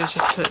what I'm going to do is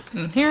just put it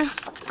in here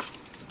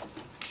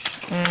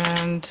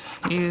and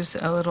use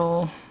a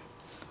little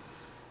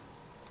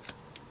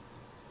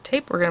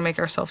tape. We're going to make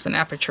ourselves an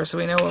aperture so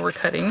we know what we're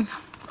cutting.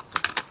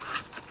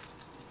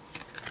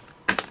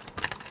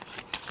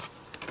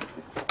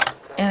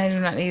 And I do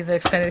not need the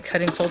extended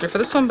cutting folder for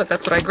this one, but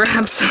that's what I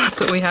grabbed, so that's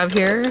what we have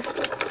here.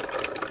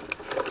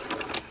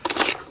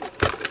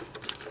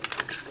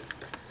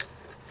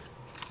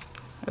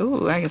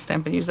 Ooh, I can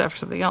stamp and use that for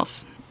something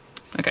else.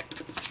 Okay.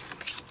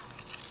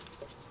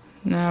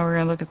 Now we're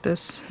going to look at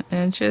this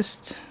and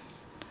just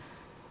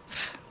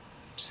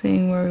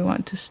seeing where we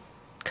want to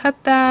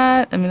cut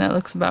that. I mean, that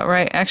looks about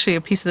right. Actually,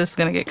 a piece of this is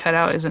going to get cut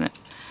out, isn't it?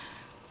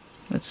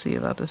 Let's see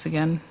about this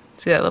again.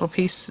 See that little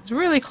piece? It's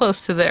really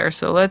close to there,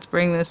 so let's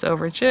bring this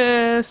over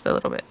just a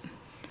little bit.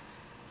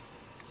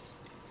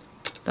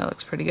 That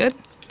looks pretty good.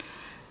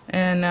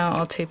 And now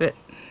I'll tape it.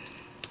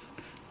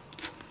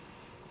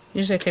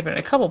 Usually I tape it in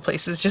a couple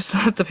places just so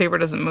that the paper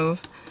doesn't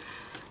move.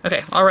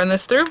 Okay, I'll run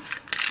this through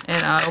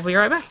and I'll be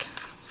right back.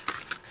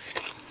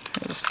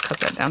 I'll just cut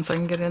that down so I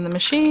can get it in the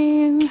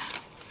machine.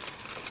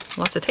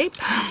 Lots of tape.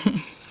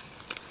 Let's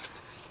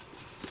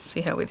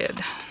see how we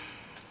did.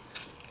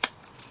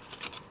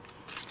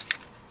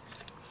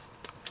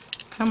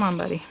 Come on,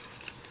 buddy.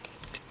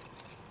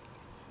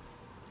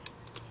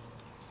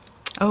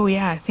 Oh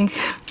yeah, I think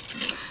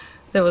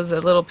there was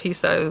a little piece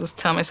that I was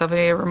telling myself I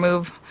need to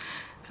remove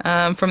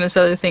from this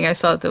other thing. I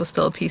saw that there was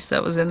still a piece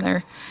that was in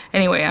there.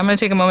 Anyway, I'm going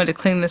to take a moment to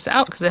clean this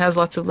out because it has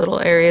lots of little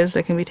areas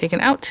that can be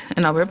taken out,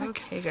 and I'll be right back.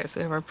 Okay guys, so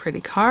we have our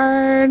pretty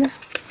card.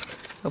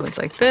 Opens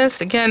like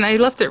this. Again, I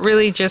left it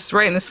really just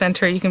right in the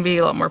center. You can be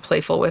a lot more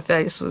playful with it.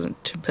 I just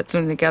wasn't to put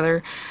something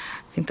together.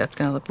 I think that's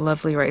going to look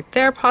lovely right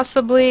there,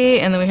 possibly.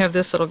 And then we have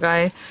this little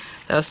guy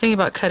that I was thinking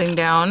about cutting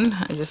down.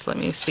 Just let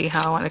me see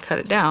how I want to cut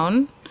it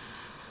down.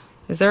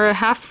 Is there a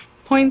half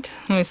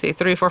point? Let me see.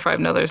 3, 4, 5.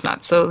 No, there's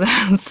not. So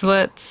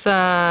let's.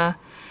 I'm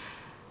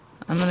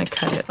going to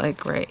cut it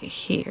like right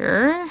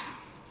here.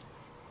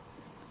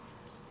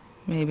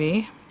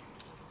 Maybe.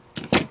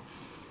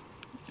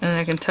 And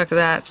I can tuck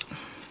that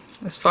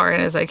as far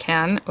in as I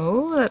can.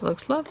 Oh, that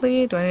looks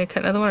lovely. Do I need to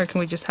cut another one, or can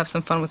we just have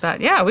some fun with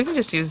that? Yeah, we can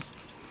just use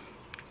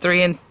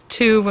 3 and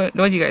 2. What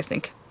do you guys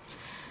think?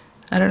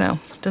 I don't know.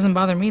 Doesn't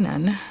bother me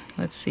none.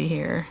 Let's see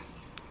here.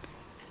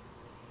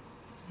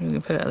 We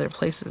can put it other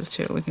places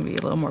too. We can be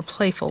a little more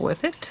playful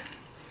with it.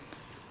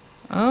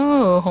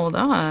 Oh, hold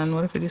on.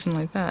 What if we do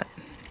something like that?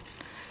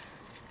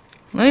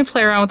 Let me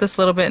play around with this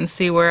a little bit and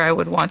see where I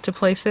would want to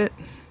place it.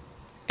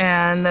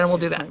 And then we'll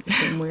do that. It might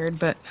seem weird,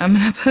 but I'm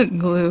going to put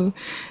glue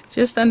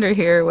just under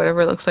here,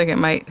 whatever it looks like it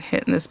might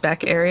hit in this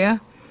back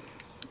area.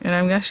 And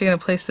I'm actually going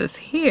to place this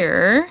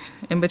here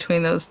in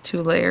between those two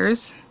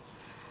layers.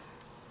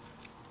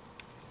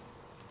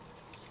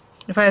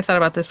 If I had thought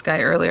about this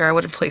guy earlier, I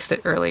would have placed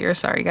it earlier.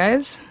 Sorry,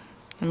 guys.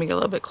 Let me get a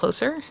little bit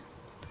closer.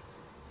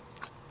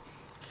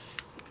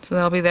 So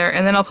that'll be there.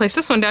 And then I'll place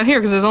this one down here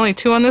because there's only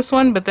 2 on this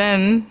one, but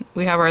then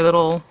we have our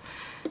little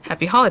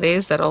happy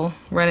holidays that'll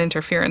run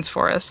interference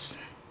for us.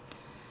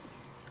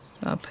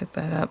 I'll pick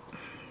that up.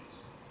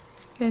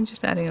 And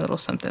just adding a little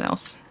something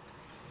else.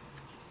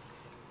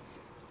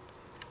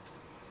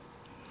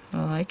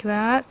 I like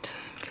that.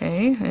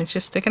 Okay, it's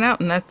just sticking out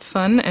and that's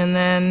fun. And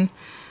then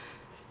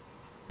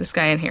this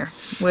guy in here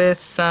with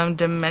some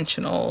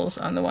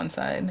dimensionals on the one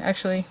side.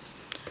 Actually,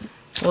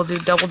 we'll do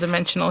double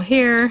dimensional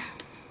here.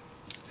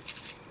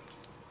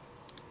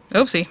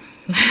 Oopsie.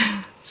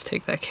 Let's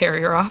take that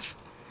carrier off.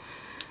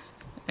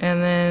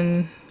 And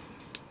then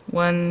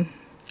one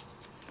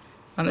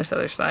on this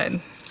other side.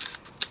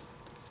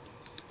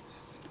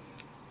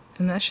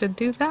 And that should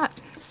do that.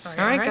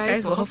 Alright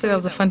guys, well hopefully that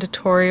was a fun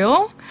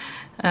tutorial.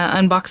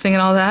 Unboxing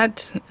and all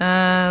that.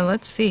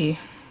 Let's see.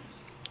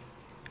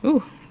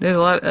 Ooh, there's a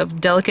lot of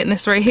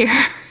delicateness right here.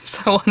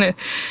 So I want to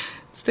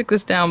stick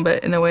this down,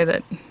 but in a way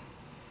that...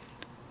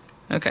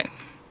 Okay.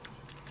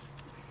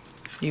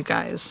 You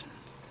guys.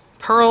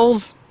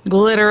 Pearls,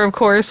 glitter, of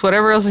course,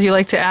 whatever else you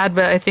like to add,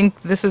 but I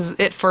think this is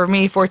it for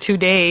me for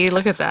today.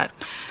 Look at that.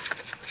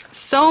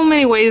 So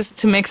many ways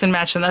to mix and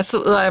match, and that's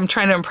what I'm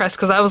trying to impress,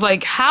 because I was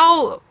like,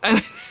 how... I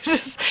mean,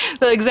 just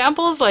the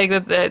examples like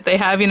that they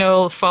have, you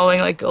know, following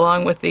like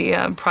along with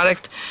the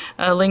product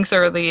links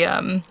or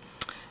the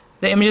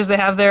images they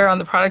have there on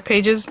the product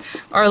pages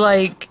are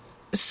like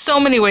so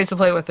many ways to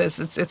play with this.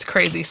 It's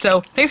crazy.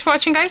 So thanks for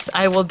watching, guys.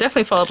 I will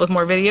definitely follow up with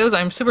more videos.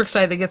 I'm super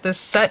excited to get this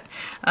set.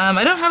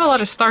 I don't have a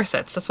lot of star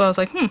sets. That's why I was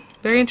like,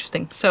 very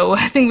interesting. So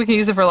I think we can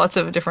use it for lots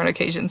of different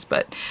occasions,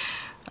 but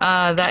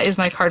that is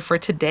my card for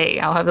today.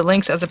 I'll have the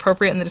links as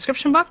appropriate in the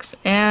description box,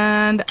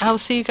 and I'll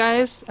see you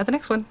guys at the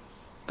next one.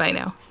 Bye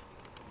now.